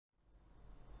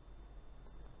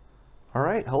All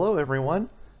right, hello everyone.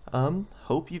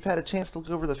 Hope you've had a chance to look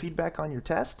over the feedback on your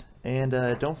test, and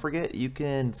don't forget you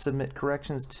can submit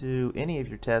corrections to any of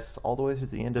your tests all the way through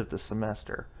the end of the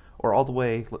semester, or all the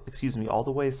way, all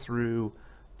the way through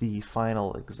the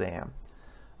final exam.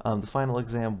 The final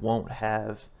exam won't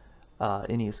have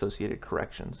any associated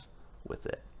corrections with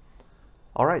it.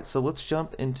 All right, so let's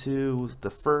jump into the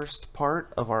first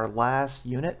part of our last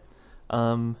unit.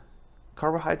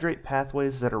 Carbohydrate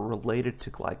pathways that are related to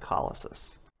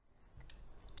glycolysis.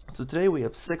 So today we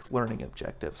have 6 learning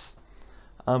objectives.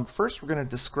 First, we're going to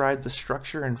describe the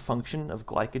structure and function of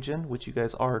glycogen, which you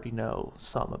guys already know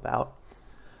some about.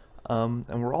 And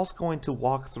we're also going to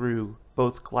walk through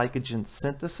both glycogen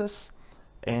synthesis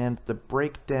and the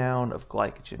breakdown of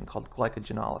glycogen, called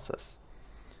glycogenolysis.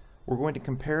 We're going to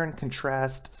compare and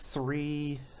contrast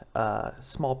 3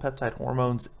 small peptide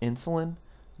hormones: insulin,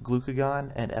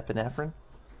 glucagon, and epinephrine.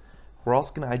 We're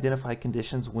also going to identify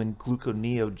conditions when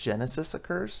gluconeogenesis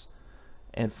occurs.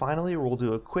 And finally, we'll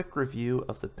do a quick review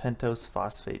of the pentose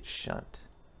phosphate shunt.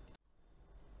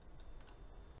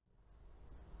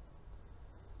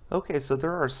 Okay, so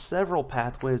there are several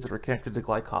pathways that are connected to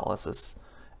glycolysis.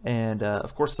 And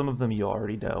of course, some of them you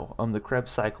already know. The Krebs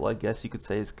cycle, I guess you could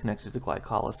say, is connected to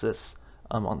glycolysis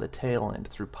on the tail end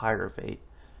through pyruvate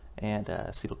and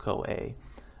acetyl-CoA.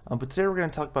 But today we're going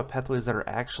to talk about pathways that are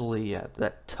actually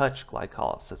that touch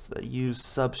glycolysis, that use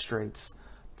substrates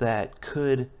that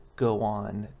could go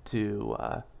on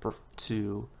to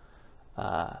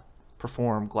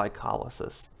perform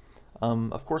glycolysis.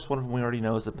 Of course, one of them we already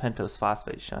know is the pentose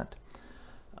phosphate shunt.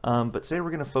 But today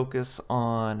we're going to focus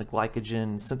on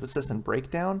glycogen synthesis and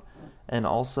breakdown, and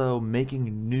also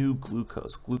making new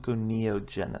glucose,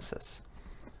 gluconeogenesis.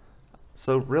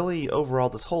 So really, overall,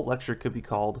 this whole lecture could be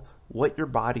called what your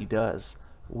body does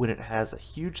when it has a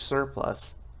huge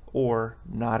surplus or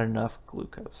not enough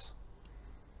glucose.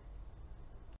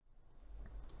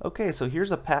 Okay, so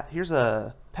here's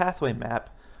a pathway map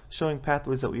showing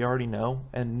pathways that we already know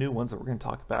and new ones that we're going to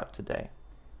talk about today.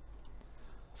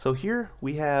 So here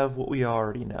we have what we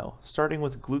already know. Starting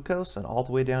with glucose and all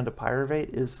the way down to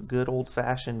pyruvate is good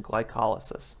old-fashioned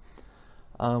glycolysis.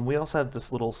 We also have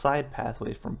this little side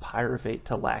pathway from pyruvate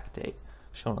to lactate,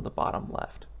 shown on the bottom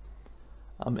left.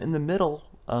 In the middle,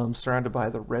 surrounded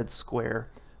by the red square,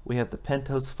 we have the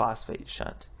pentose phosphate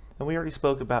shunt. And we already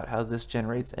spoke about how this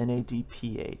generates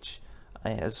NADPH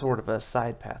as sort of a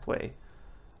side pathway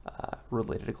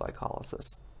related to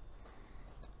glycolysis.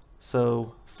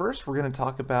 So first we're going to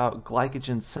talk about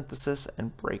glycogen synthesis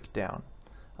and breakdown.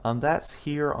 That's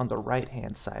here on the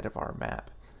right-hand side of our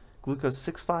map. Glucose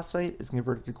 6-phosphate is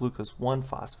converted to glucose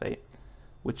 1-phosphate,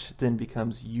 which then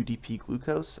becomes UDP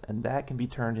glucose, and that can be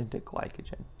turned into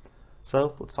glycogen.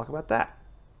 So let's talk about that.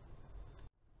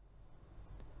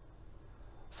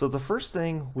 So the first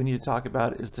thing we need to talk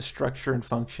about is the structure and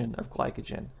function of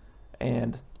glycogen.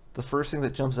 And the first thing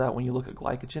that jumps out when you look at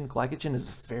glycogen is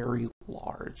very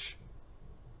large.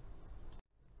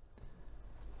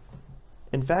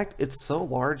 In fact, it's so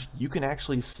large you can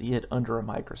actually see it under a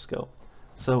microscope.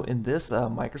 So in this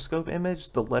microscope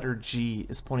image, the letter G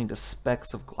is pointing to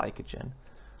specks of glycogen.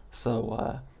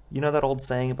 So you know that old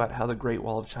saying about how the Great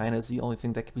Wall of China is the only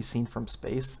thing that can be seen from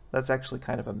space? That's actually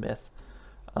kind of a myth,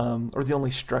 or the only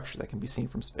structure that can be seen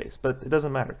from space. But it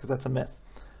doesn't matter because that's a myth.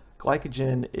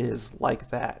 Glycogen is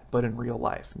like that, but in real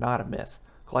life, not a myth.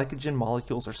 Glycogen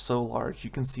molecules are so large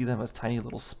you can see them as tiny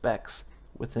little specks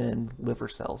within liver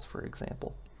cells, for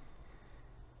example.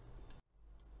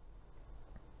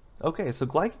 Okay, so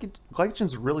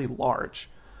glycogen's really large.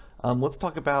 Let's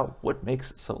talk about what makes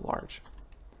it so large.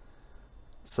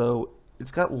 So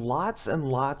it's got lots and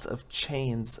lots of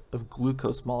chains of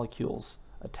glucose molecules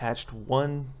attached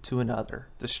one to another.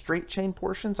 The straight chain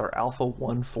portions are alpha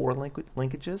 1,4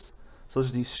 linkages. So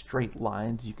there's these straight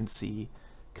lines you can see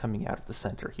coming out of the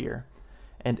center here.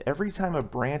 And every time a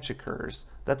branch occurs,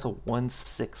 that's a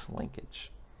 1,6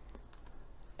 linkage.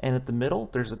 And at the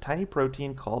middle, there's a tiny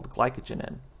protein called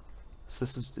glycogenin. So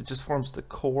it just forms the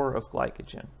core of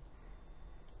glycogen.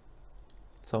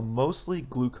 So mostly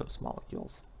glucose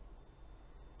molecules.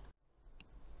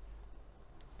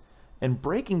 And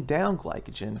breaking down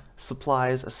glycogen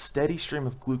supplies a steady stream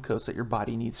of glucose that your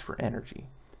body needs for energy.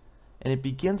 And it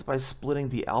begins by splitting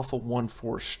the alpha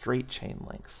 1,4 straight chain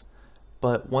links.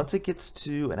 But once it gets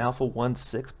to an alpha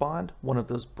 1,6 bond, one of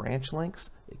those branch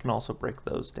links, it can also break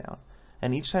those down.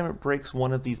 And each time it breaks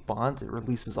one of these bonds, it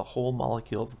releases a whole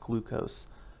molecule of glucose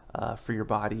for your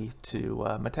body to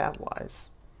metabolize.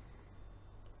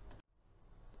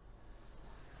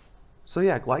 So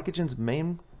yeah, glycogen's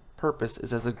main purpose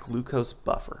is as a glucose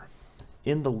buffer.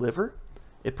 In the liver,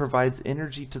 It provides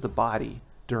energy to the body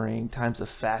during times of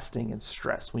fasting and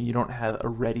stress when you don't have a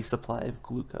ready supply of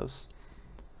glucose.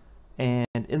 And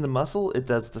in the muscle, it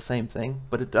does the same thing,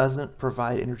 but it doesn't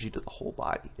provide energy to the whole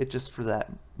body. It's just for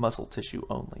that muscle tissue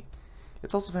only.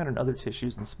 It's also found in other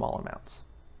tissues in small amounts.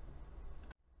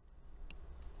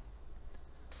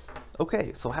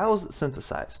 Okay, so how is it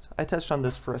synthesized? I touched on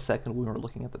this for a second when we were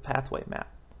looking at the pathway map.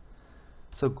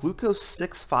 So glucose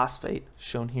 6-phosphate,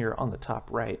 shown here on the top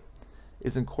right,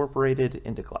 is incorporated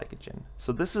into glycogen.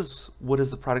 So this is what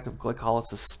is the product of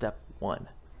glycolysis step 1.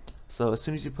 So as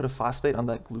soon as you put a phosphate on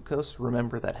that glucose,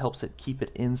 remember that helps it keep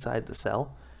it inside the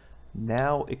cell.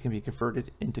 Now it can be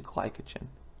converted into glycogen.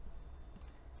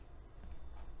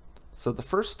 So the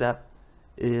first step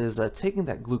is taking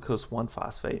that glucose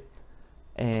 1-phosphate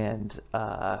and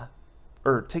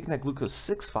taking that glucose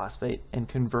 6-phosphate and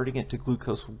converting it to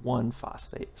glucose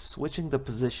 1-phosphate, switching the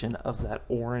position of that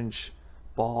orange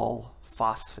ball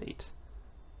phosphate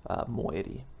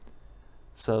moiety.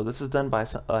 So this is done by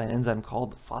an enzyme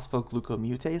called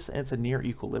phosphoglucomutase, and it's a near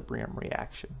equilibrium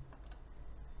reaction.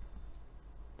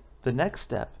 The next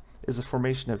step is the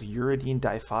formation of uridine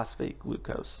diphosphate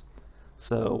glucose.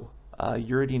 So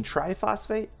uridine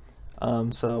triphosphate,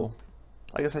 so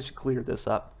I guess I should clear this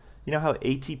up. You know how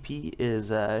ATP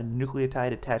is a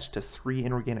nucleotide attached to 3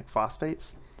 inorganic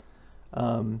phosphates?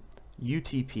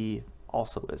 UTP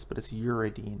also is, but it's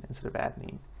uridine instead of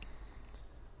adenine.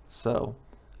 So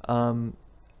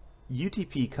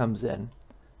UTP comes in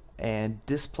and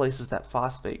displaces that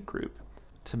phosphate group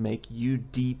to make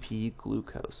UDP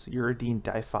glucose, uridine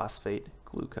diphosphate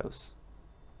glucose.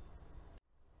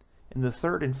 In the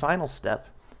third and final step,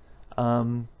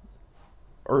 is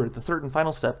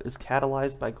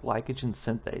catalyzed by glycogen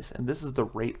synthase, and this is the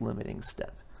rate limiting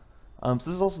step. So this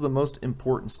is also the most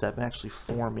important step in actually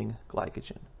forming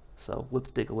glycogen. So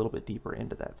let's dig a little bit deeper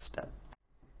into that step.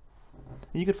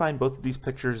 And you can find both of these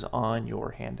pictures on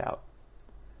your handout.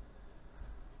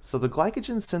 So the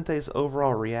glycogen synthase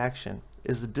overall reaction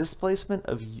is the displacement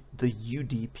of the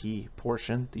UDP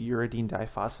portion, the uridine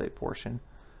diphosphate portion,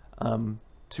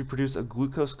 to produce a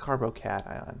glucose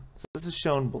carbocation. So this is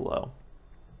shown below.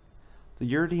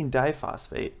 The uridine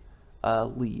diphosphate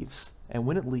leaves, and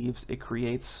when it leaves, it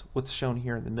creates what's shown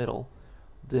here in the middle,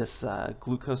 this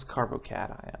glucose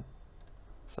carbocation.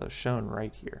 So shown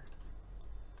right here.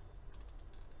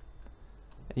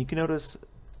 And you can notice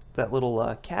that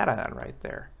little cation right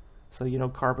there. So you know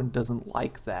carbon doesn't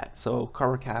like that. So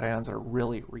carbocations are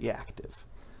really reactive.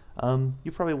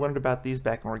 You probably learned about these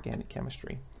back in organic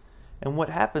chemistry. And what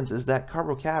happens is that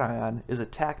carbocation is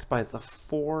attacked by the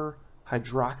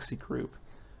 4-hydroxy group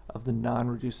of the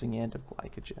non-reducing end of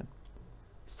glycogen.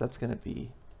 So that's going to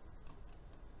be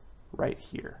right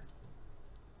here.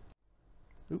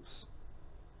 Oops.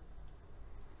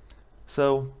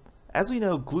 So as we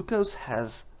know, glucose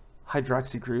has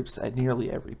hydroxy groups at nearly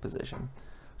every position.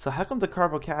 So how come the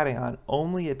carbocation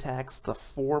only attacks the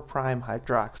 4'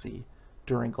 hydroxy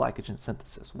during glycogen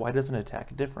synthesis? Why doesn't it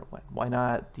attack a different one? Why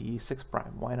not the 6'?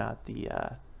 Why not the,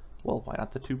 why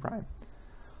not the 2'?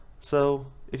 So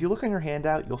if you look on your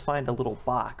handout, you'll find a little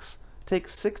box. Take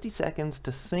 60 seconds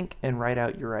to think and write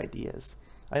out your ideas.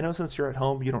 I know since you're at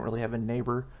home, you don't really have a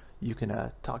neighbor you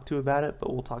can talk to about it,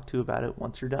 but we'll talk to you about it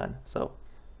once you're done. So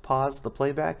pause the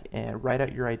playback and write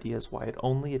out your ideas why it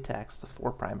only attacks the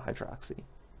 4' hydroxy.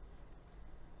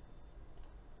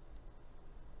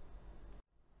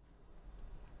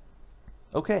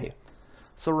 Okay,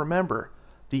 so remember,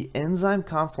 the enzyme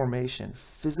conformation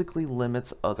physically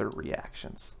limits other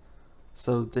reactions.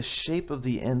 So the shape of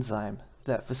the enzyme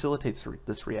that facilitates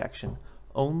this reaction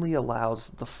only allows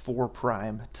the 4'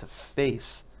 to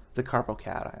face the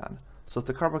carbocation. So if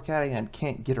the carbocation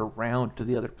can't get around to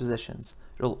the other positions,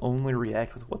 it'll only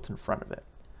react with what's in front of it.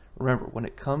 Remember, when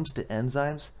it comes to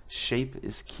enzymes, shape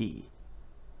is key.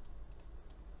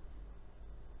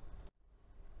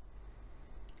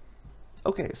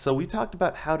 Okay, so we talked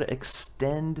about how to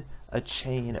extend a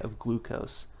chain of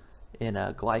glucose in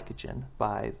a glycogen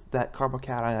by that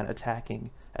carbocation attacking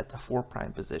at the 4'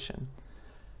 position.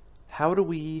 How do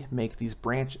we make these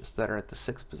branches that are at the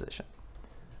 6th position?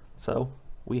 So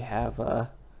we have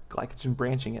glycogen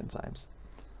branching enzymes.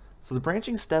 So the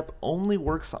branching step only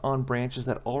works on branches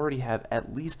that already have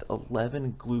at least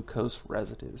 11 glucose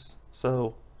residues.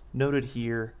 So noted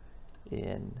here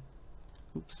in,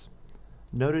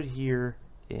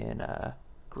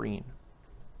 green.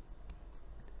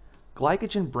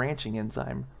 Glycogen branching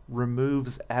enzyme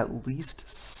removes at least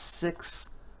 6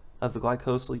 of the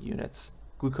glucosal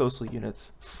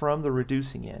units from the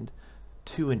reducing end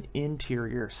to an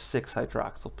interior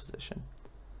 6-hydroxyl position.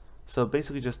 So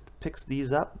basically just picks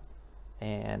these up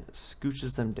and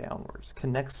scooches them downwards,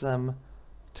 connects them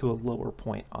to a lower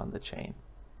point on the chain.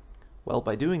 Well,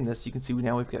 by doing this, you can see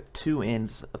now we've got two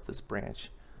ends of this branch,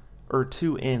 or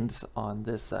two ends on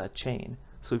this chain.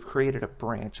 So we've created a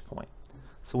branch point.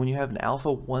 So when you have an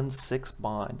alpha 1,6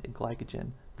 bond in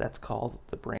glycogen, that's called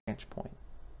the branch point.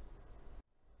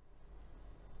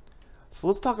 So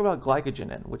let's talk about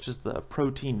glycogen, which is the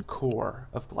protein core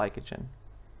of glycogen.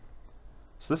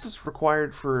 So this is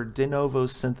required for de novo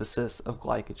synthesis of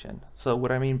glycogen. So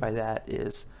what I mean by that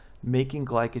is making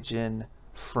glycogen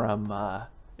from,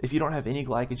 if you don't have any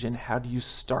glycogen, how do you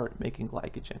start making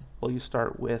glycogen? Well, you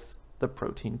start with the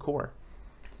protein core.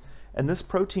 And this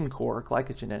protein core,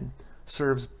 glycogen,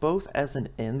 serves both as an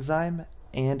enzyme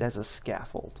and as a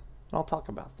scaffold. And I'll talk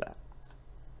about that.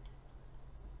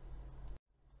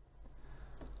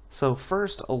 So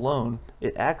first alone,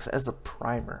 it acts as a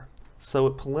primer. So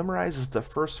it polymerizes the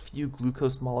first few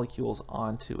glucose molecules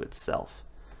onto itself.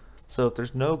 So if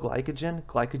there's no glycogen,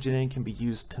 glycogen can be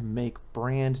used to make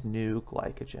brand new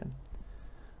glycogen.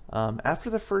 After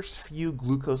the first few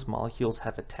glucose molecules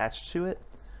have attached to it,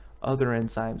 other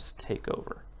enzymes take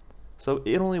over. So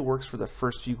it only works for the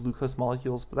first few glucose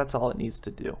molecules, but that's all it needs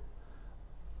to do.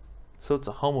 So it's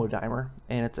a homodimer,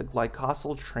 and it's a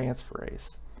glycosyl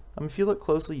transferase. If you look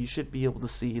closely, you should be able to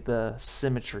see the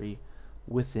symmetry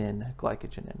within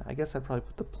glycogen. I guess I'd probably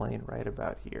put the plane right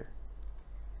about here.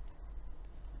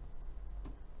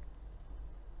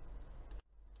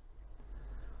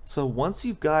 So once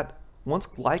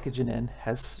glycogen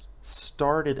has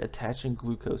started attaching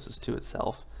glucoses to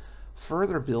itself,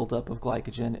 further buildup of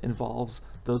glycogen involves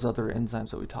those other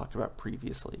enzymes that we talked about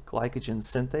previously. Glycogen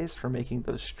synthase for making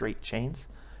those straight chains,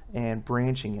 and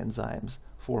branching enzymes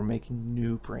for making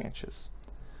new branches.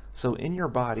 So in your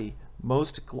body,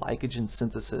 most glycogen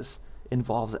synthesis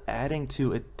involves adding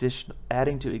to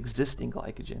existing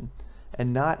glycogen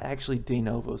and not actually de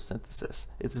novo synthesis.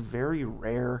 It's very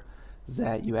rare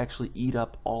that you actually eat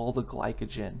up all the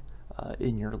glycogen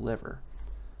in your liver.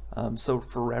 So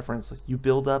for reference, you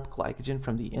build up glycogen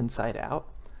from the inside out.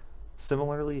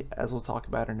 Similarly, as we'll talk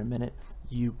about in a minute,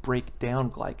 you break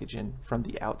down glycogen from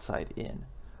the outside in.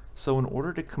 So in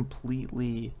order to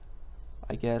completely,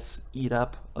 eat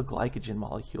up a glycogen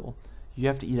molecule, you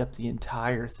have to eat up the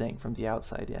entire thing from the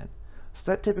outside in.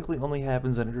 So that typically only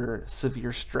happens under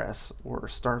severe stress or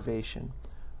starvation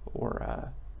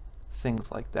or things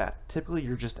like that. Typically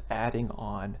you're just adding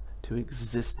on to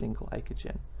existing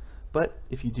glycogen. But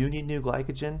if you do need new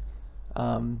glycogen,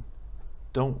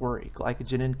 don't worry,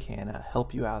 glycogen can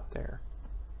help you out there.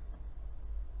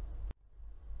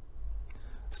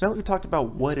 So now that we've talked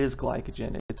about what is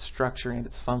glycogen, its structure and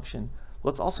its function,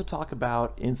 let's also talk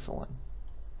about insulin.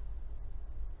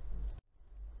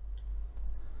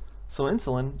 So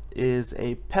insulin is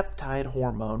a peptide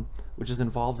hormone which is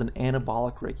involved in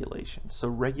anabolic regulation, so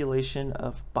regulation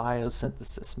of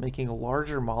biosynthesis, making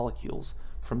larger molecules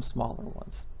from smaller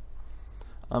ones.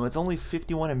 It's only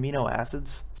 51 amino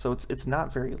acids, so it's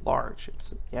not very large.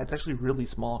 It's actually really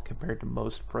small compared to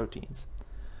most proteins.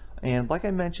 And like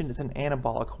I mentioned, it's an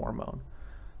anabolic hormone.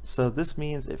 So this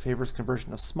means it favors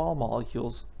conversion of small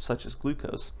molecules, such as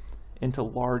glucose, into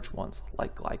large ones,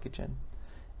 like glycogen.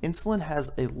 Insulin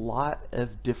has a lot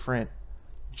of different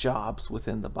jobs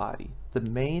within the body. The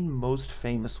main, most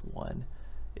famous one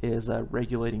is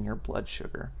regulating your blood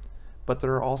sugar. But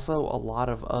there are also a lot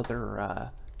of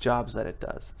other jobs that it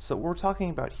does. So what we're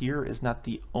talking about here is not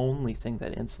the only thing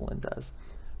that insulin does,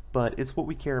 but it's what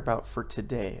we care about for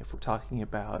today if we're talking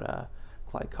about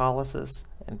glycolysis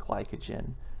and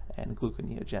glycogen and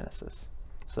gluconeogenesis.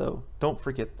 So don't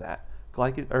forget that.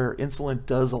 Insulin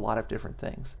does a lot of different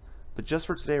things. But just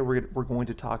for today, we're going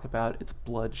to talk about its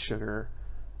blood sugar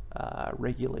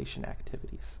regulation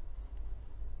activities.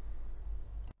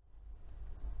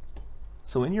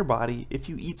 So in your body, if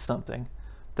you eat something,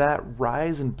 that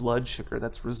rise in blood sugar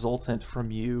that's resultant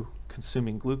from you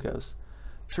consuming glucose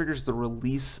triggers the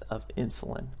release of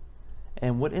insulin.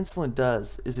 And what insulin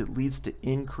does is it leads to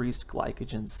increased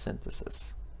glycogen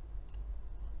synthesis.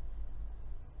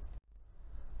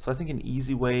 So I think an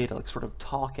easy way to sort of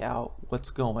talk out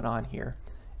what's going on here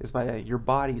is by your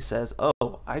body says,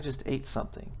 oh, I just ate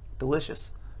something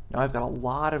delicious. Now I've got a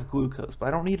lot of glucose, but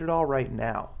I don't need it all right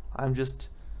now. I'm just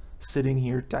sitting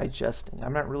here digesting.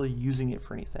 I'm not really using it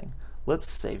for anything. Let's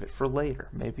save it for later.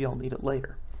 Maybe I'll need it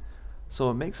later. So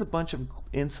it makes a bunch of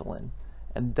insulin,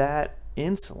 and that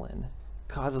insulin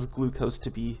causes glucose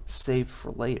to be saved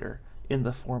for later in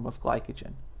the form of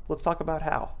glycogen. Let's talk about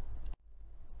how.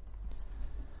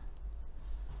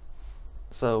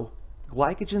 So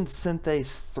glycogen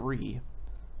synthase 3,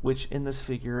 which in this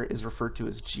figure is referred to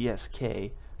as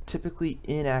GSK, typically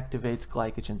inactivates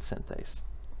glycogen synthase.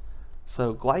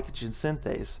 So glycogen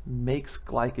synthase makes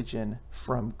glycogen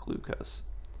from glucose.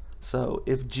 So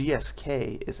if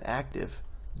GSK is active,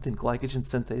 then glycogen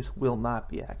synthase will not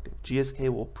be active. GSK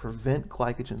will prevent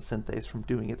glycogen synthase from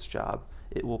doing its job.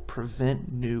 It will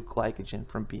prevent new glycogen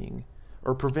from being,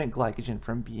 or prevent glycogen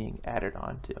from being added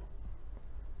onto.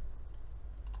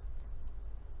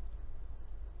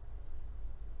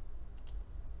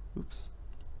 Oops.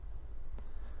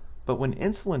 But when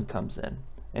insulin comes in,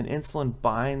 and insulin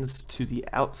binds to the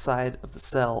outside of the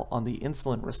cell on the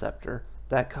insulin receptor,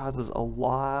 that causes a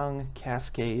long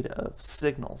cascade of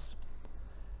signals.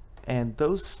 And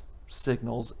those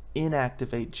signals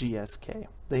inactivate GSK.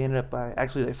 They end up by,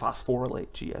 actually they phosphorylate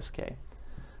GSK.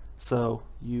 So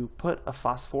you put a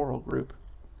phosphoryl group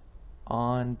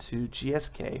onto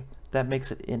GSK, that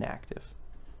makes it inactive.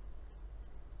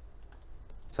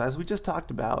 So as we just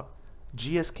talked about,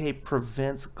 GSK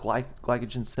prevents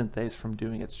glycogen synthase from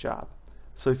doing its job.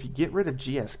 So if you get rid of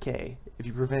GSK, if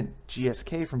you prevent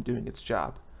GSK from doing its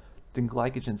job, then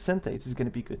glycogen synthase is going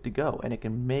to be good to go, and it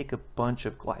can make a bunch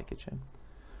of glycogen.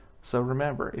 So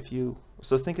remember,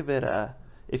 think of it,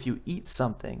 if you eat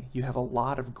something, you have a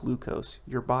lot of glucose,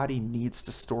 your body needs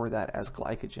to store that as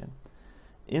glycogen.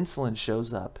 Insulin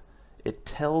shows up, it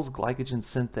tells glycogen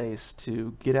synthase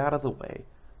to get out of the way,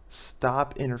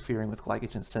 stop interfering with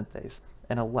glycogen synthase,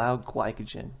 and allow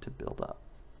glycogen to build up.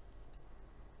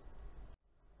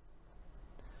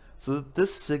 So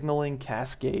this signaling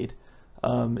cascade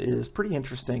is pretty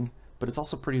interesting, but it's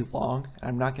also pretty long.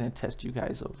 I'm not going to test you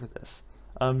guys over this.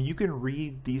 You can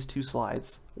read these two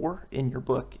slides, or in your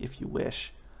book if you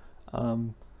wish.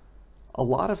 A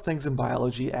lot of things in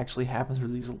biology actually happen through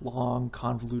these long,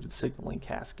 convoluted signaling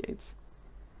cascades.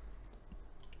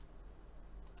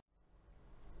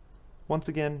 Once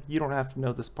again, you don't have to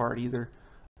know this part either,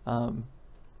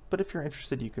 but if you're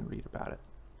interested, you can read about it.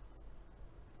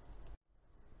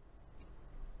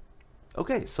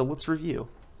 Okay, so let's review.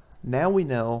 Now we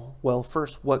know, well,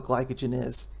 first what glycogen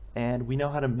is, and we know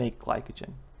how to make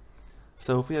glycogen.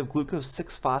 So if we have glucose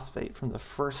 6-phosphate from the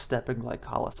first step in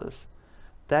glycolysis,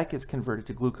 that gets converted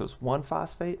to glucose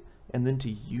 1-phosphate and then to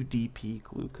UDP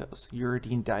glucose,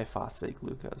 uridine diphosphate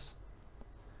glucose.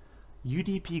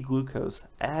 UDP glucose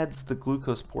adds the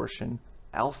glucose portion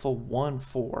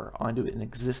alpha-1,4 onto an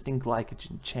existing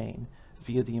glycogen chain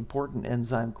via the important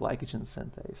enzyme glycogen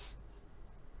synthase.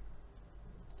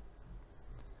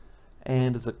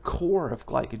 And the core of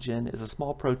glycogen is a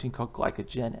small protein called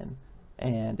glycogenin.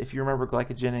 And if you remember,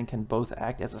 glycogenin can both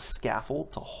act as a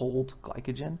scaffold to hold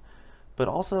glycogen, but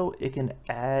also it can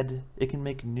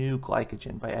make new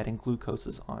glycogen by adding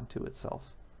glucoses onto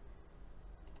itself.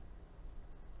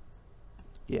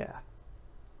 Yeah.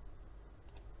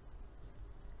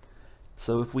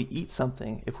 So if we eat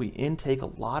something, if we intake a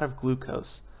lot of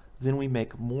glucose, then we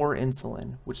make more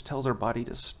insulin, which tells our body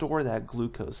to store that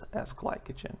glucose as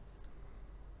glycogen.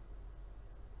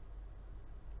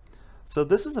 So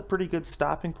this is a pretty good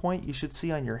stopping point. You should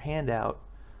see on your handout,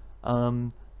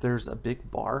 there's a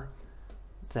big bar.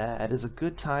 That is a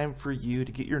good time for you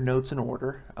to get your notes in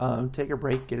order, take a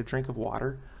break, get a drink of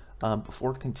water,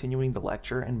 before continuing the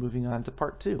lecture and moving on to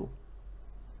part 2.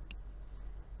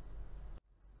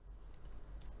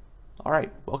 All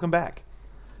right, welcome back.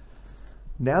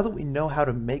 Now that we know how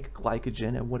to make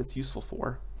glycogen and what it's useful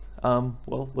for,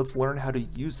 well, let's learn how to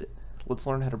use it. Let's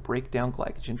learn how to break down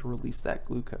glycogen to release that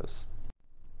glucose.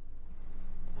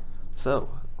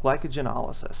 So,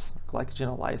 glycogenolysis,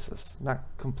 glycogenolysis, not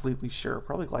completely sure,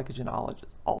 probably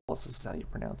glycogenolysis is how you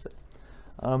pronounce it.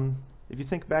 If you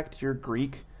think back to your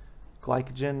Greek,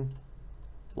 glycogen,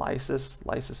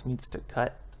 lysis means to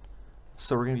cut,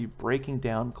 so we're going to be breaking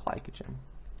down glycogen.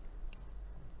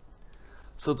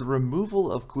 So the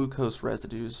removal of glucose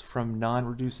residues from the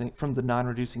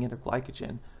non-reducing end of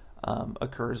glycogen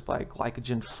occurs by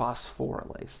glycogen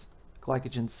phosphorylase.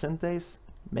 Glycogen synthase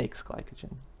makes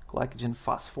glycogen. Glycogen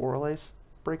phosphorylase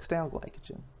breaks down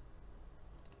glycogen.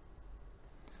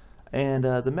 And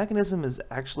the mechanism is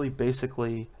actually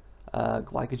basically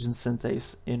glycogen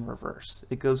synthase in reverse.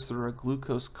 It goes through a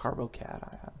glucose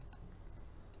carbocation.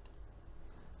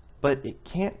 But it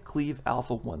can't cleave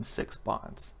alpha-1,6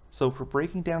 bonds. So for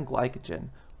breaking down glycogen,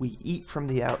 we eat from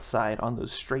the outside on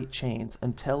those straight chains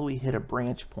until we hit a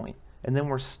branch point, and then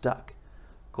we're stuck.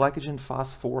 Glycogen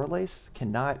phosphorylase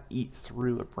cannot eat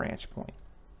through a branch point.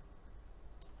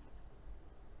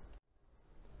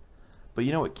 But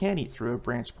you know what can eat through a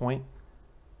branch point?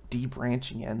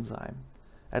 Debranching enzyme.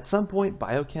 At some point,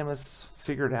 biochemists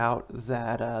figured out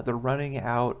that they're running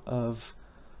out of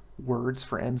words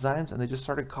for enzymes, and they just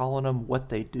started calling them what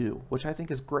they do, which I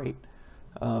think is great.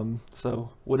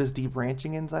 So what does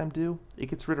debranching enzyme do? It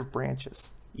gets rid of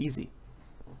branches. Easy.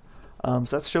 So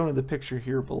that's shown in the picture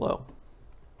here below.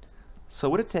 So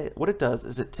what it does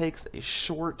is it takes a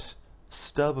short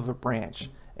stub of a branch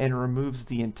and removes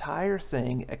the entire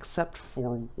thing except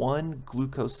for one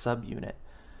glucose subunit.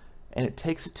 And it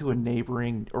takes it to a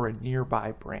neighboring or a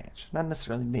nearby branch. Not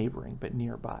necessarily neighboring, but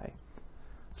nearby.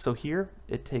 So here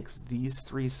it takes these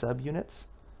 3 subunits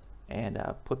and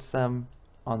puts them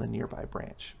on the nearby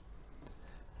branch.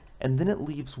 And then it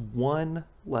leaves one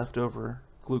leftover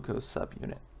glucose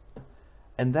subunit.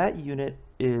 And that unit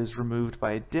is removed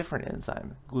by a different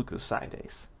enzyme,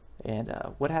 glucosidase. And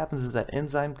what happens is that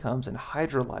enzyme comes and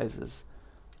hydrolyzes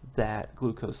that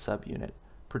glucose subunit,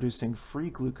 producing free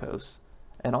glucose.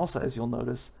 And also, as you'll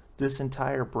notice, this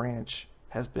entire branch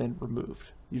has been removed.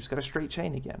 You just got a straight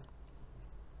chain again.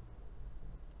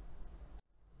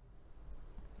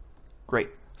 Great.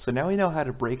 So now we know how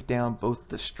to break down both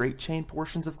the straight chain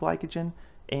portions of glycogen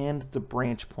and the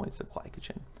branch points of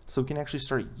glycogen. So we can actually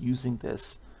start using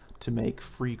this to make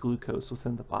free glucose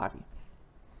within the body.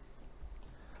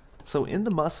 So in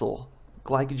the muscle,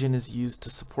 glycogen is used to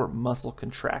support muscle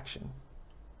contraction.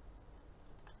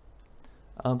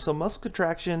 So muscle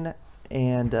contraction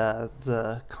and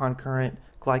the concurrent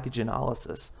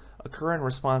glycogenolysis occur in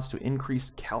response to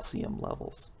increased calcium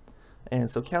levels. And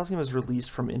so calcium is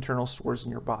released from internal stores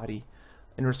in your body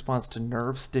in response to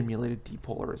nerve-stimulated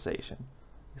depolarization.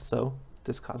 So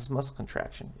this causes muscle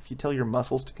contraction. If you tell your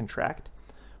muscles to contract,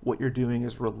 what you're doing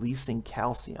is releasing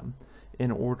calcium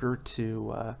in order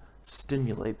to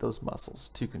stimulate those muscles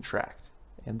to contract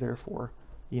and therefore,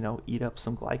 eat up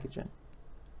some glycogen.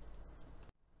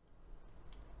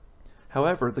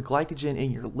 However, the glycogen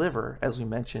in your liver, as we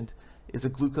mentioned, is a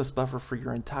glucose buffer for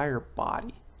your entire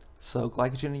body. So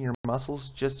glycogen in your muscles,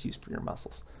 just used for your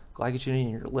muscles. Glycogen in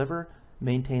your liver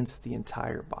maintains the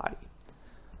entire body.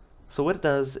 So what it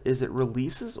does is it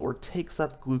releases or takes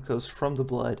up glucose from the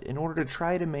blood in order to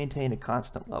try to maintain a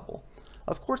constant level.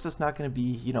 Of course, it's not going to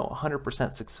be,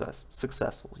 100%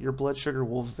 successful. Your blood sugar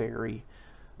will vary,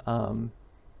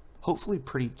 hopefully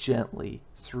pretty gently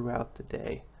throughout the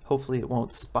day. Hopefully it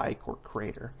won't spike or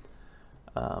crater.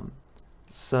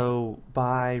 So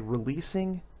by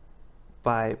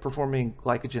performing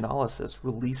glycogenolysis,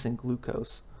 releasing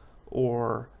glucose,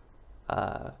 or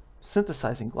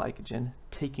synthesizing glycogen,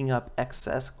 taking up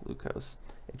excess glucose,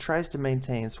 it tries to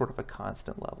maintain sort of a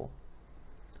constant level.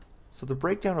 So the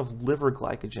breakdown of liver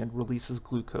glycogen releases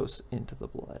glucose into the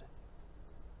blood.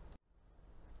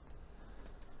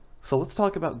 So let's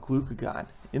talk about glucagon,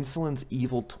 insulin's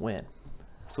evil twin.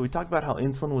 So we talked about how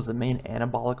insulin was the main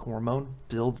anabolic hormone,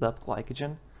 builds up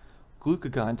glycogen.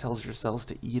 Glucagon tells your cells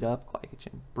to eat up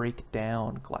glycogen, break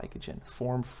down glycogen,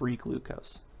 form free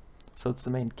glucose. So it's the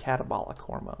main catabolic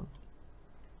hormone.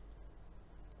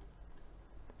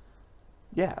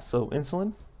 Yeah, so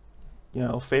insulin,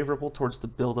 favorable towards the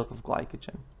buildup of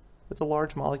glycogen. It's a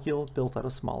large molecule built out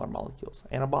of smaller molecules,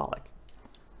 anabolic.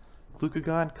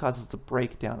 Glucagon causes the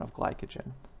breakdown of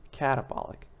glycogen,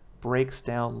 catabolic, breaks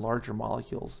down larger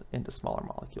molecules into smaller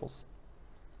molecules.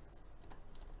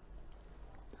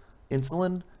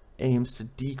 Insulin aims to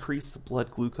decrease the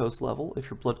blood glucose level. If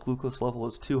your blood glucose level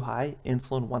is too high,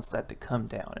 insulin wants that to come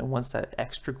down and wants that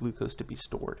extra glucose to be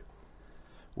stored.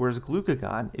 Whereas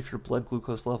glucagon, if your blood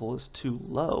glucose level is too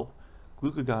low,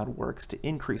 glucagon works to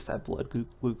increase that blood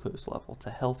glucose level to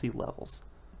healthy levels.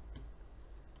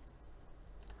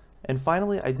 And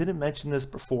finally, I didn't mention this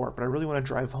before, but I really want to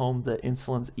drive home the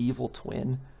insulin's evil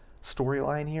twin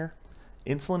storyline here.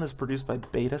 Insulin is produced by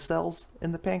beta cells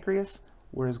in the pancreas,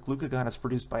 whereas glucagon is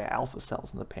produced by alpha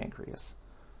cells in the pancreas.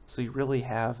 So you really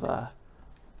have,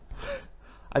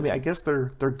 I guess they're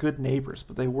good neighbors,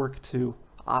 but they work to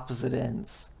opposite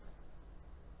ends.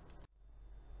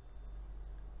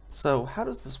 So how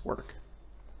does this work?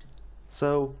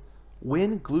 So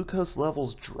when glucose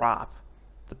levels drop,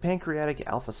 the pancreatic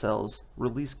alpha cells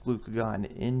release glucagon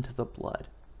into the blood.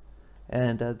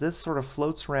 And this sort of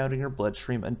floats around in your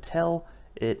bloodstream until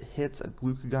it hits a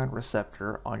glucagon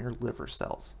receptor on your liver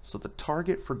cells. So the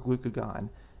target for glucagon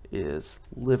is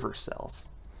liver cells.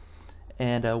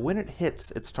 And when it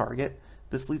hits its target,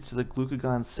 this leads to the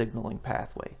glucagon signaling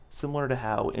pathway, similar to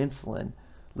how insulin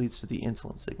leads to the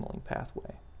insulin signaling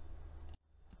pathway.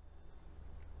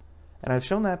 And I've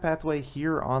shown that pathway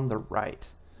here on the right.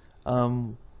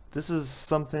 This is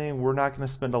something we're not going to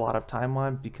spend a lot of time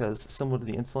on because, similar to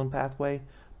the insulin pathway,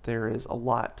 there is a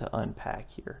lot to unpack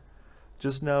here.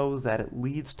 Just know that it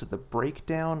leads to the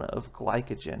breakdown of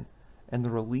glycogen and the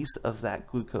release of that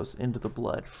glucose into the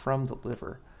blood from the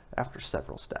liver after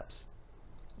several steps.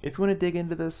 If you want to dig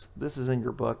into this, this is in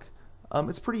your book.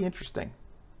 It's pretty interesting,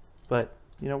 but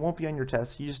it won't be on your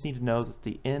test. You just need to know that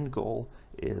the end goal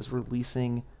is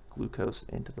releasing glucose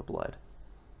into the blood.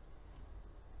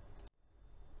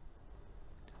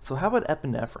 So how about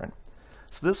epinephrine?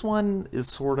 So this one is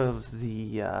sort of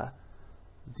the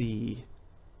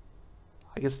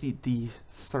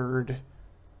third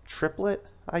triplet,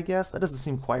 I guess. That doesn't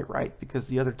seem quite right because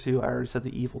the other two, I already said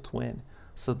the evil twin.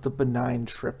 So the benign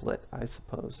triplet, I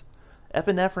suppose.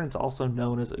 Epinephrine is also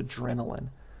known as adrenaline.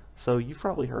 So you've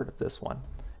probably heard of this one.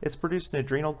 It's produced in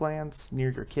adrenal glands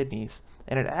near your kidneys,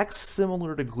 and it acts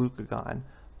similar to glucagon,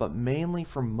 but mainly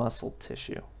for muscle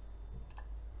tissue.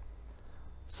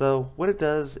 So what it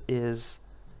does is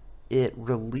it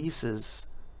releases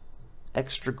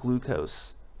extra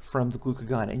glucose from the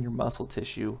glucagon in your muscle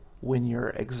tissue when you're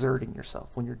exerting yourself,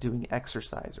 when you're doing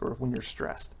exercise, or when you're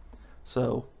stressed.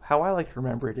 So how I like to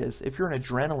remember it is, if you're an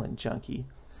adrenaline junkie,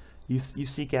 you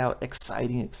seek out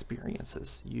exciting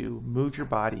experiences. You move your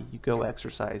body, you go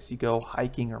exercise, you go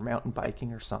hiking or mountain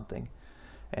biking or something,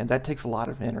 and that takes a lot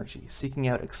of energy. Seeking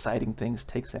out exciting things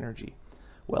takes energy.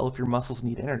 Well, if your muscles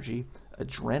need energy,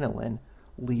 adrenaline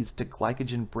leads to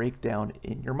glycogen breakdown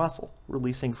in your muscle,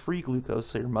 releasing free glucose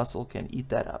so your muscle can eat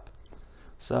that up.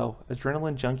 So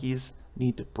adrenaline junkies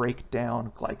need to break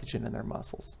down glycogen in their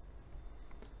muscles.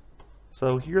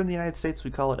 So here in the United States,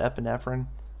 we call it epinephrine.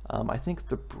 I think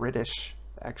the British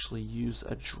actually use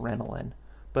adrenaline,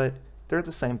 but they're the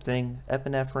same thing.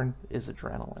 Epinephrine is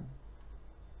adrenaline.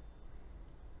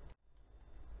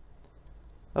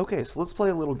 Okay, so let's play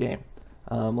a little game.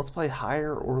 Let's play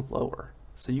higher or lower.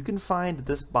 So you can find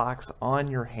this box on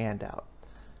your handout.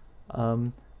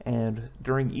 And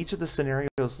during each of the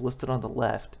scenarios listed on the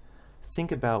left,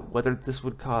 think about whether this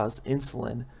would cause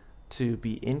insulin to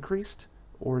be increased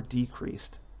or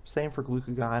decreased. Same for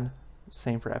glucagon,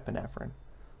 same for epinephrine.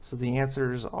 So the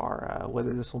answers are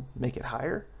whether this will make it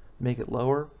higher, make it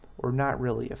lower, or not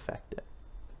really affect it.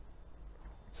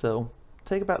 So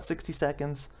take about 60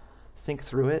 seconds, think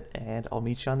through it, and I'll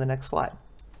meet you on the next slide.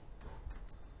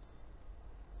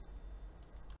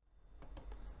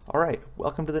 Alright,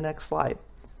 welcome to the next slide.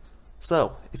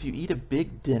 So, if you eat a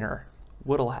big dinner,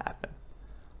 what'll happen?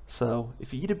 So,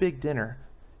 if you eat a big dinner,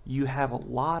 you have a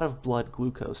lot of blood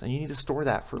glucose, and you need to store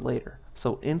that for later.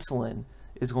 So insulin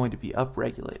is going to be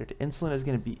upregulated. Insulin is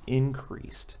going to be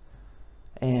increased.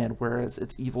 And whereas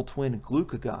its evil twin,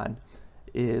 glucagon,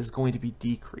 is going to be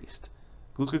decreased.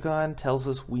 Glucagon tells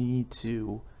us we need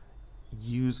to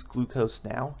use glucose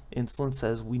now. Insulin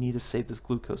says we need to save this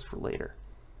glucose for later.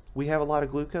 We have a lot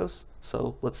of glucose,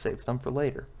 so let's save some for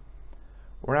later.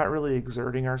 We're not really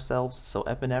exerting ourselves, so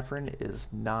epinephrine is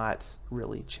not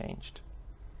really changed.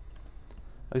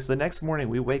 Okay, so the next morning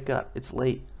we wake up, it's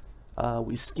late,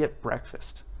 we skip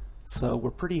breakfast, so we're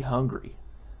pretty hungry.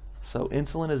 So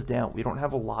insulin is down, we don't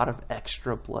have a lot of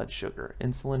extra blood sugar,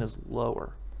 insulin is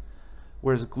lower.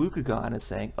 Whereas glucagon is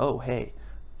saying, oh hey,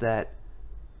 that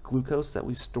glucose that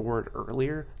we stored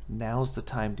earlier, now's the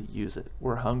time to use it.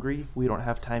 We're hungry, we don't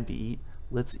have time to eat,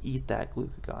 let's eat that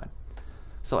glucagon.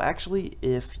 So actually,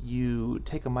 if you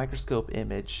take a microscope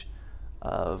image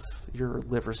of your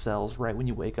liver cells right when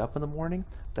you wake up in the morning,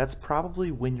 that's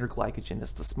probably when your glycogen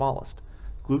is the smallest.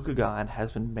 Glucagon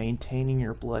has been maintaining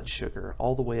your blood sugar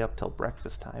all the way up till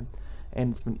breakfast time,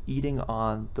 and it's been eating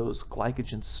on those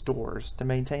glycogen stores to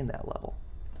maintain that level.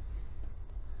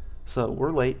 So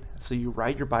we're late, so you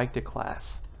ride your bike to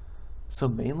class. So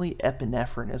mainly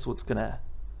epinephrine is what's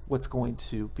going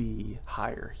to be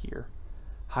higher here.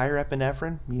 Higher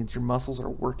epinephrine means your muscles are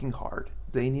working hard.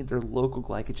 They need their local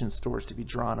glycogen stores to be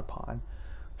drawn upon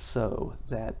so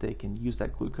that they can use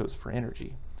that glucose for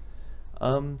energy.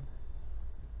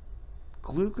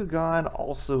 Glucagon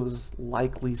also is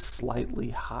likely slightly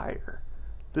higher.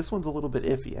 This one's a little bit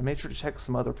iffy. I made sure to check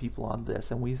some other people on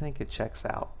this, and we think it checks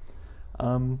out.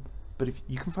 But if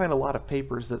you can find a lot of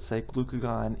papers that say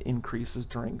glucagon increases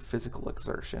during physical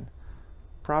exertion.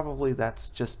 Probably that's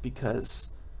just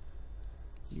because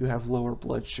you have lower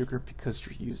blood sugar because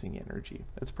you're using energy.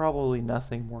 It's probably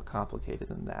nothing more complicated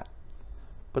than that.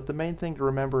 But the main thing to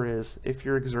remember is if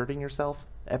you're exerting yourself,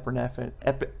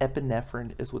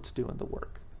 epinephrine is what's doing the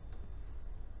work.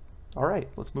 All right,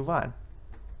 let's move on.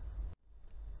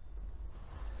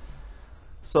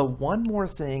 So one more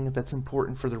thing that's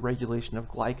important for the regulation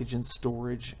of glycogen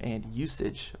storage and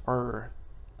usage are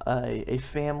a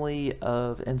family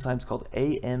of enzymes called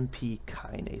AMP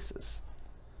kinases.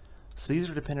 So these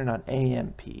are dependent on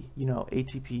AMP,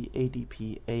 ATP,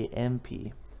 ADP,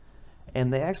 AMP,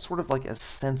 and they act sort of like as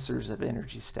sensors of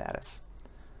energy status.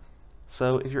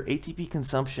 So if your ATP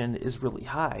consumption is really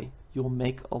high, you'll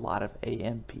make a lot of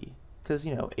AMP. because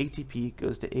ATP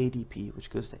goes to ADP, which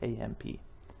goes to AMP.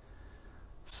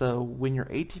 So when your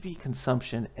ATP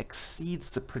consumption exceeds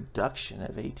the production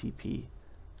of ATP,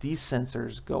 these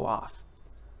sensors go off.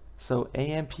 So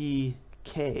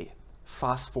AMPK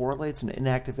phosphorylates and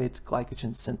inactivates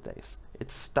glycogen synthase. It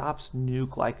stops new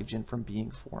glycogen from being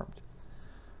formed.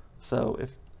 So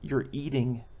if you're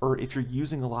eating, or if you're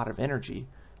using a lot of energy,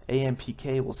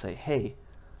 AMPK will say, hey,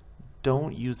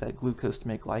 don't use that glucose to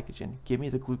make glycogen. Give me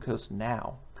the glucose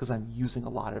now, because I'm using a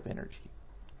lot of energy.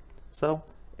 So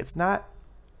it's not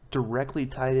directly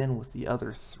tied in with the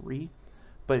other three,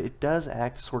 but it does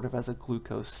act sort of as a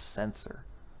glucose sensor.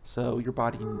 So your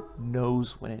body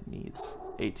knows when it needs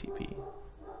ATP.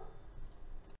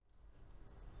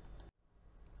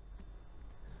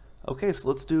 Okay, so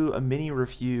let's do a mini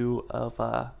review of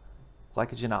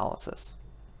glycogenolysis.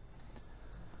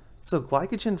 So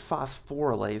glycogen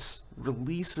phosphorylase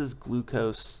releases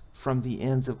glucose from the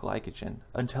ends of glycogen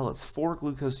until it's 4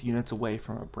 glucose units away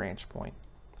from a branch point.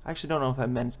 I actually don't know if I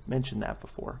mentioned that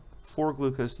before. 4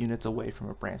 glucose units away from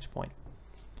a branch point.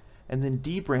 And then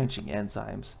debranching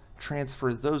enzymes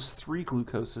transfer those 3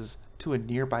 glucoses to a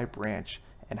nearby branch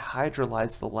and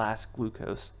hydrolyze the last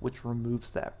glucose, which removes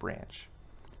that branch.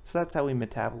 So that's how we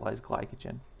metabolize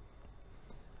glycogen.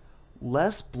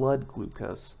 Less blood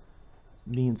glucose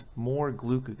means more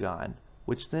glucagon,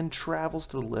 which then travels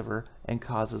to the liver and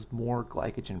causes more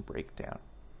glycogen breakdown.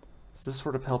 So this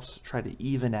sort of helps try to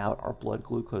even out our blood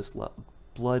glucose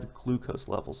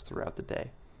levels throughout the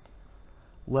day.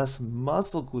 Less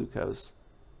muscle glucose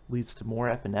leads to more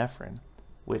epinephrine,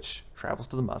 which travels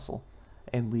to the muscle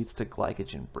and leads to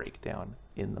glycogen breakdown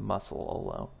in the muscle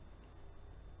alone.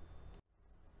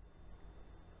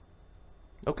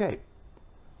 Okay,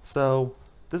 so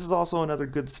this is also another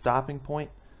good stopping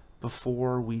point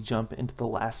before we jump into the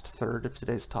last third of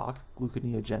today's talk,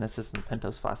 gluconeogenesis and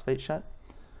pentose phosphate shunt.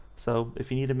 So if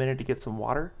you need a minute to get some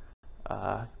water,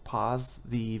 pause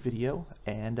the video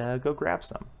and go grab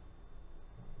some.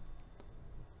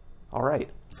 All right,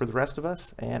 for the rest of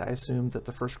us, and I assume that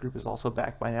the first group is also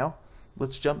back by now,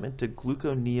 let's jump into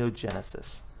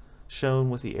gluconeogenesis,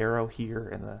 shown with the arrow here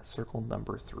in the circle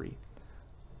number 3.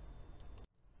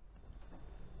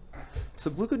 So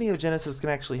gluconeogenesis can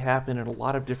actually happen in a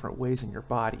lot of different ways in your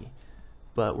body,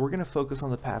 but we're going to focus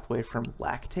on the pathway from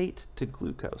lactate to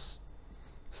glucose.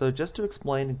 So just to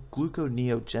explain,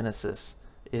 gluconeogenesis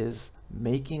is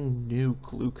making new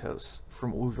glucose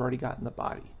from what we've already got in the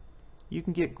body. You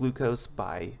can get glucose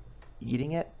by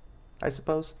eating it, I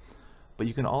suppose, but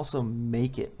you can also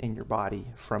make it in your body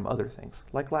from other things,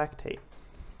 like lactate.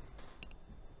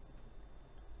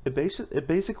 It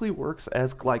basically works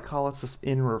as glycolysis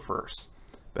in reverse,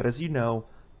 but as you know,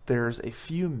 there's a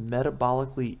few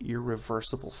metabolically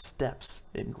irreversible steps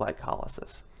in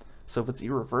glycolysis. So if it's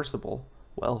irreversible,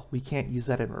 well, we can't use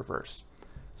that in reverse.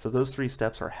 So those 3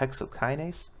 steps are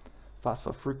hexokinase,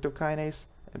 phosphofructokinase,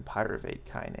 and pyruvate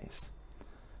kinase.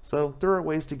 So there are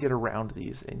ways to get around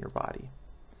these in your body.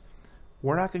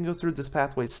 We're not going to go through this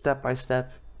pathway step by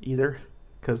step either,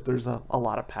 because there's a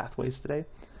lot of pathways today.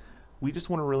 We just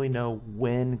want to really know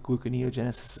when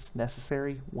gluconeogenesis is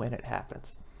necessary, when it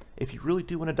happens. If you really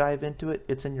do want to dive into it,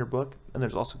 it's in your book, and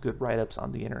there's also good write-ups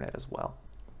on the internet as well.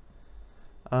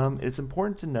 It's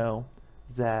important to know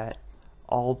that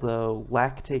although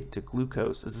lactate to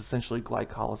glucose is essentially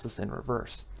glycolysis in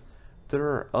reverse, there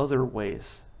are other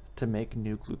ways to make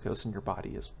new glucose in your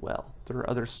body as well. There are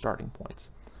other starting points.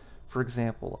 For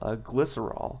example,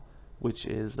 glycerol, which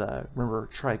is, remember,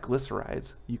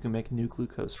 triglycerides, you can make new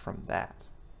glucose from that.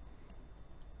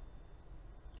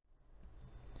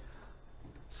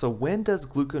 So when does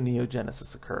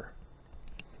gluconeogenesis occur?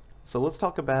 So let's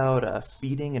talk about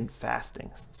feeding and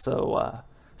fasting. So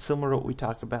similar to what we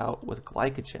talked about with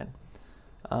glycogen,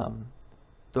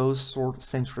 those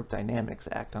same sort of dynamics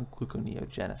act on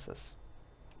gluconeogenesis.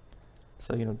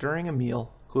 So, during a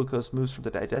meal, glucose moves from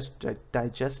the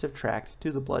digestive tract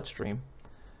to the bloodstream,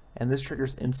 and this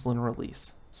triggers insulin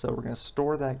release. So we're going to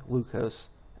store that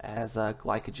glucose as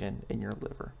glycogen in your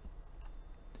liver.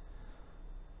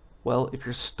 Well, if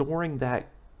you're storing that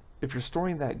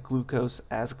glucose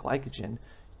as glycogen,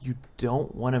 you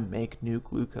don't want to make new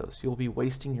glucose. You'll be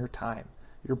wasting your time.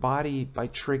 Your body, by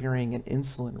triggering an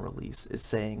insulin release, is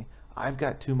saying, I've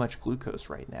got too much glucose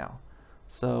right now.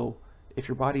 So if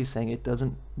your body's saying it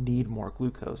doesn't need more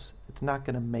glucose, it's not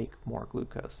going to make more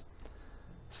glucose.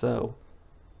 So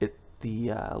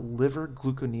the liver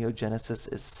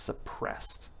gluconeogenesis is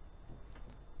suppressed.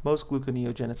 Most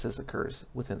gluconeogenesis occurs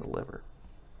within the liver.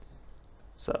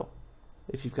 So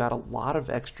if you've got a lot of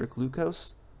extra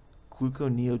glucose,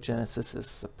 gluconeogenesis is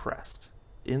suppressed.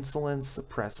 insulin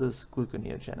suppresses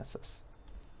gluconeogenesis.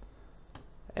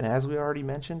 And as we already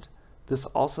mentioned, this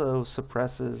also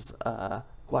suppresses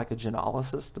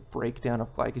glycogenolysis, the breakdown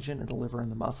of glycogen in the liver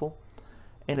and the muscle,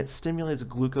 and it stimulates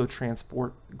glucose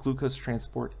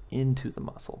transport into the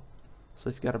muscle. So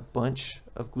if you've got a bunch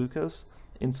of glucose,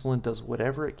 insulin does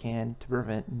whatever it can to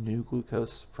prevent new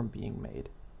glucose from being made.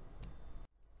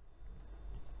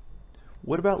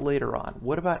 What about later on?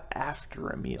 What about after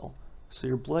a meal? So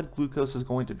your blood glucose is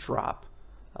going to drop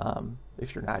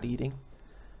if you're not eating,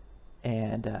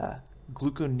 and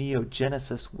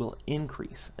gluconeogenesis will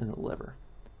increase in the liver.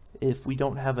 If we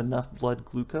don't have enough blood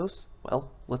glucose,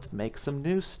 well, let's make some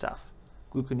new stuff.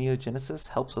 Gluconeogenesis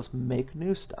helps us make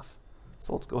new stuff.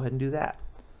 So let's go ahead and do that.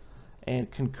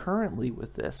 And concurrently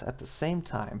with this, at the same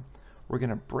time, we're going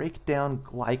to break down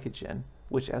glycogen,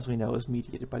 which as we know is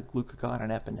mediated by glucagon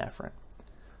and epinephrine.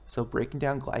 So breaking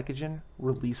down glycogen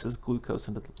releases glucose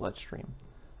into the bloodstream.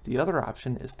 The other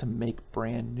option is to make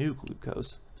brand new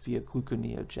glucose via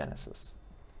gluconeogenesis.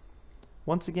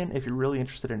 Once again, if you're really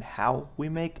interested in how we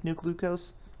make new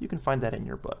glucose, you can find that in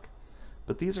your book.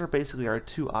 But these are basically our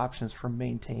two options for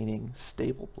maintaining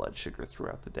stable blood sugar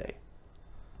throughout the day: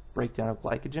 breakdown of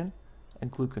glycogen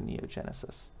and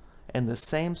gluconeogenesis. And the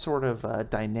same sort of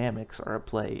dynamics are at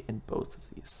play in both of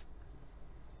these.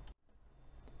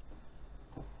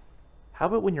 How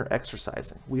about when you're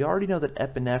exercising? We already know that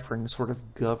epinephrine sort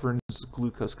of governs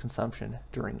glucose consumption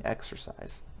during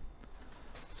exercise.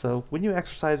 So when you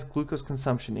exercise, glucose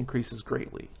consumption increases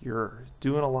greatly. You're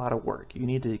doing a lot of work. You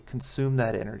need to consume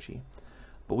that energy.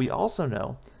 But we also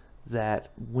know that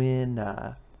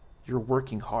when you're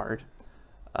working hard,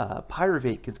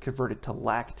 pyruvate gets converted to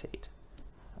lactate.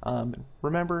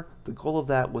 Remember, the goal of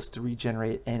that was to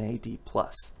regenerate NAD+.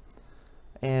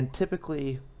 And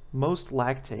typically, most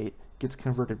lactate gets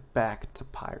converted back to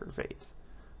pyruvate.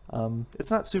 It's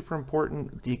not super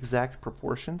important, the exact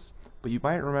proportions, but you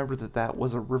might remember that that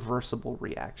was a reversible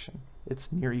reaction.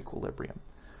 It's near equilibrium.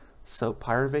 So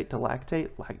pyruvate to lactate,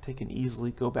 lactate can easily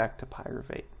go back to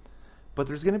pyruvate. But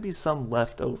there's going to be some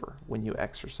left over when you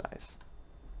exercise.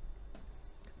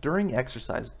 During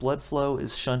exercise, blood flow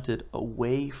is shunted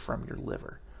away from your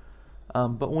liver.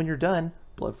 But when you're done,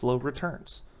 blood flow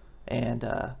returns. And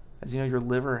as you know, your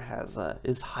liver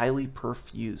is highly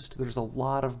perfused. There's a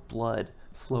lot of blood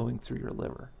flowing through your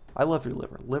liver. I love your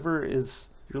liver.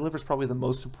 Your liver is probably the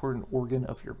most important organ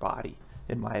of your body,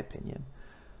 in my opinion.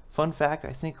 Fun fact,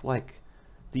 I think like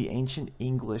the ancient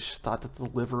English thought that the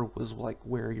liver was like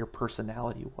where your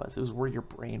personality was. It was where your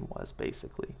brain was,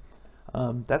 basically.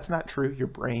 That's not true. Your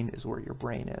brain is where your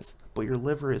brain is, but your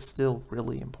liver is still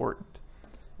really important.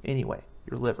 Anyway,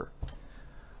 your liver.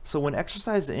 So when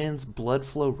exercise ends, blood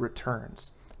flow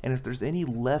returns. And if there's any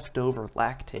leftover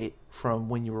lactate from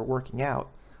when you were working out,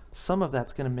 some of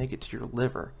that's going to make it to your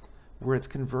liver, where it's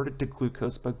converted to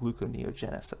glucose by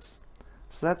gluconeogenesis.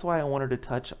 So that's why I wanted to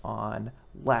touch on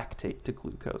lactate to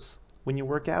glucose. When you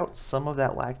work out, some of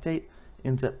that lactate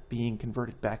ends up being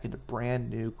converted back into brand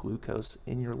new glucose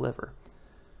in your liver.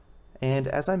 And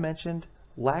as I mentioned,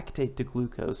 lactate to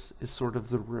glucose is sort of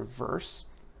the reverse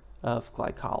of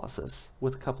glycolysis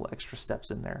with a couple extra steps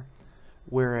in there.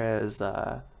 Whereas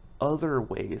other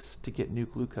ways to get new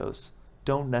glucose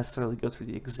don't necessarily go through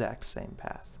the exact same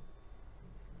path.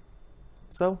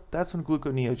 So that's when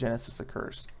gluconeogenesis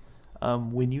occurs.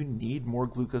 When you need more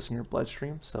glucose in your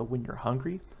bloodstream, so when you're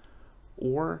hungry,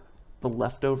 or the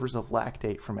leftovers of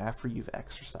lactate from after you've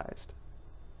exercised.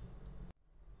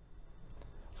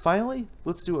 Finally,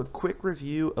 let's do a quick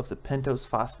review of the pentose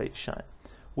phosphate shunt.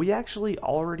 We actually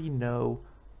already know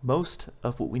most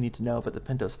of what we need to know about the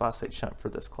pentose phosphate shunt for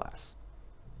this class.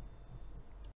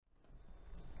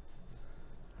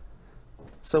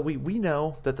 So we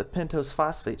know that the pentose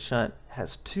phosphate shunt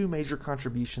has two major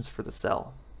contributions for the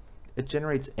cell. It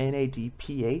generates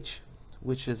NADPH,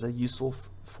 which is useful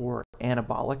for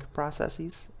anabolic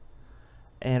processes,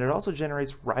 and it also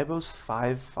generates ribose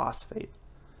 5-phosphate.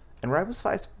 And ribose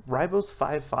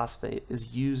 5-phosphate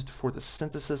is used for the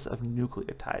synthesis of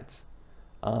nucleotides,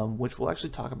 which we'll actually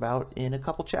talk about in a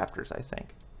couple chapters, I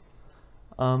think.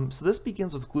 So this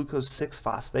begins with glucose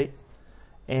 6-phosphate,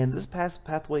 and this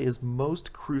pathway is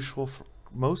most crucial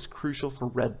for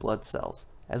red blood cells,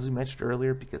 as we mentioned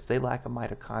earlier, because they lack a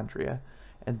mitochondria,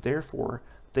 and therefore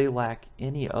they lack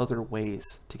any other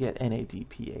ways to get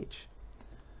NADPH.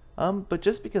 But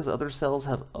just because other cells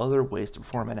have other ways to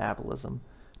perform anabolism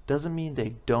doesn't mean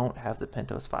they don't have the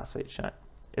pentose phosphate shunt.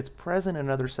 It's present in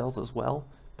other cells as well,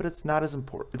 but it's not as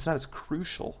important. It's not as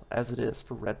crucial as it is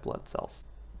for red blood cells.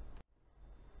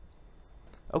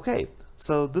 Okay,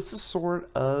 so this is sort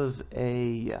of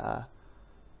a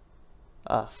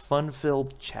a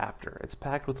fun-filled chapter. It's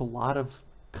packed with a lot of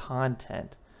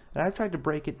content, and I've tried to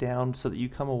break it down so that you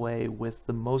come away with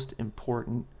the most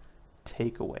important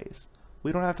takeaways.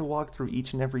 We don't have to walk through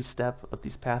each and every step of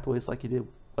these pathways like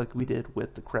we did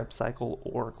with the Krebs cycle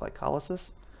or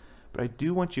glycolysis, but I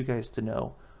do want you guys to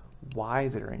know why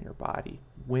they're in your body,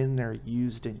 when they're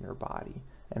used in your body,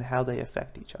 and how they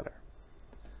affect each other.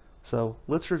 So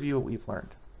let's review what we've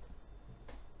learned.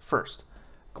 First,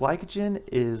 glycogen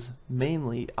is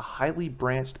mainly a highly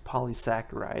branched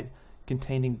polysaccharide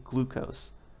containing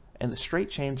glucose, and the straight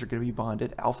chains are going to be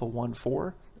bonded alpha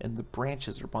 1,4 and the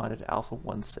branches are bonded alpha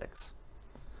 1,6.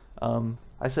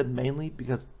 I said mainly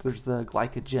because there's the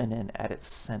glycogenin at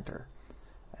its center,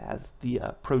 as the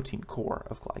protein core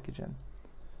of glycogen.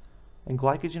 And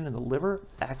glycogen in the liver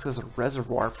acts as a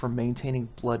reservoir for maintaining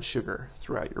blood sugar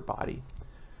throughout your body,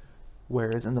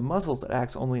 whereas in the muscles it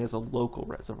acts only as a local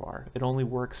reservoir. It only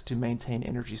works to maintain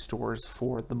energy stores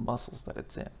for the muscles that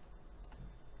it's in.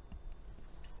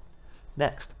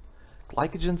 Next,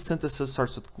 glycogen synthesis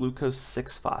starts with glucose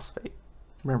 6-phosphate.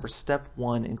 Remember, step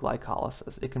 1 in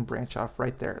glycolysis. It can branch off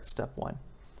right there at step 1.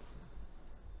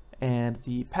 And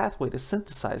the pathway to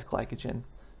synthesize glycogen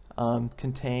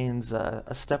contains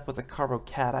a step with a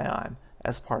carbocation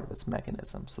as part of its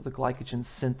mechanism. So the glycogen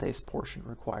synthase portion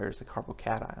requires a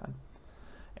carbocation.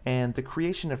 And the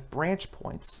creation of branch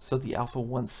points, so the alpha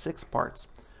 1,6 parts,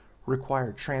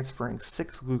 require transferring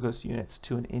 6 glucose units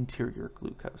to an interior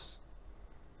glucose.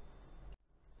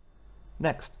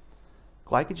 Next,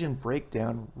 glycogen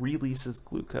breakdown releases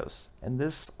glucose, and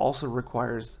this also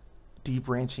requires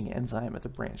debranching enzyme at the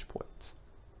branch points.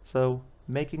 So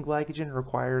making glycogen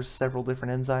requires several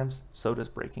different enzymes, so does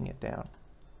breaking it down.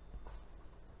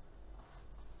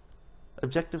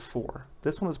 Objective 4.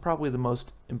 This one is probably the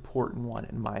most important one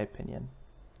in my opinion.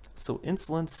 So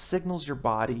insulin signals your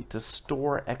body to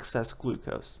store excess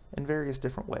glucose in various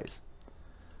different ways.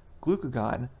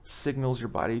 Glucagon signals your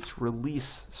body to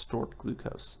release stored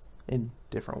glucose in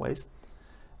different ways.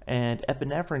 And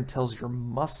epinephrine tells your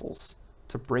muscles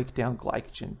to break down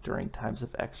glycogen during times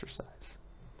of exercise.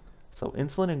 So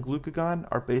insulin and glucagon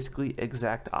are basically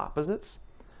exact opposites.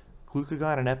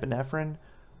 Glucagon and epinephrine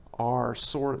are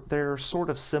sort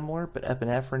of similar, but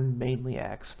epinephrine mainly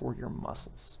acts for your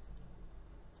muscles.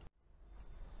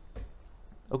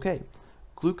 Okay,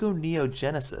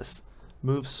 gluconeogenesis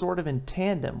moves sort of in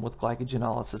tandem with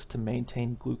glycogenolysis to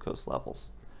maintain glucose levels.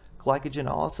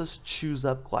 Glycogenolysis chews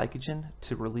up glycogen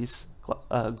to release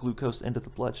glucose into the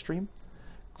bloodstream.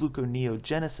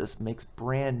 Gluconeogenesis makes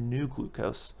brand new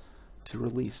glucose to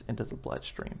release into the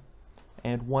bloodstream.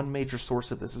 And one major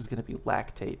source of this is going to be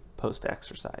lactate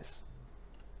post-exercise.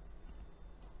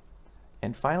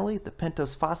 And finally, the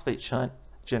pentose phosphate shunt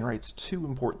generates 2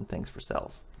 important things for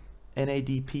cells: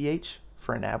 NADPH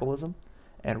for anabolism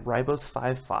and ribose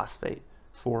 5-phosphate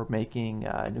for making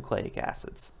nucleic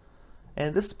acids.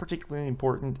 And this is particularly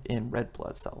important in red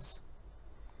blood cells.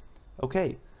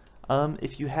 Okay,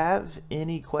 if you have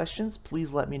any questions,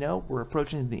 please let me know. We're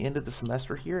approaching the end of the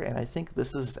semester here, and I think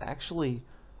this is actually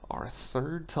our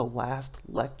 3rd to last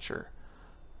lecture.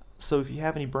 So if you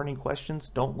have any burning questions,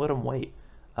 don't let them wait.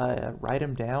 Write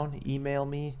them down, email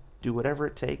me, do whatever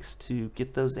it takes to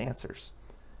get those answers.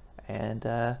 And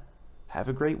have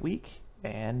a great week,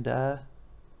 and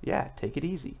yeah, take it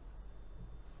easy.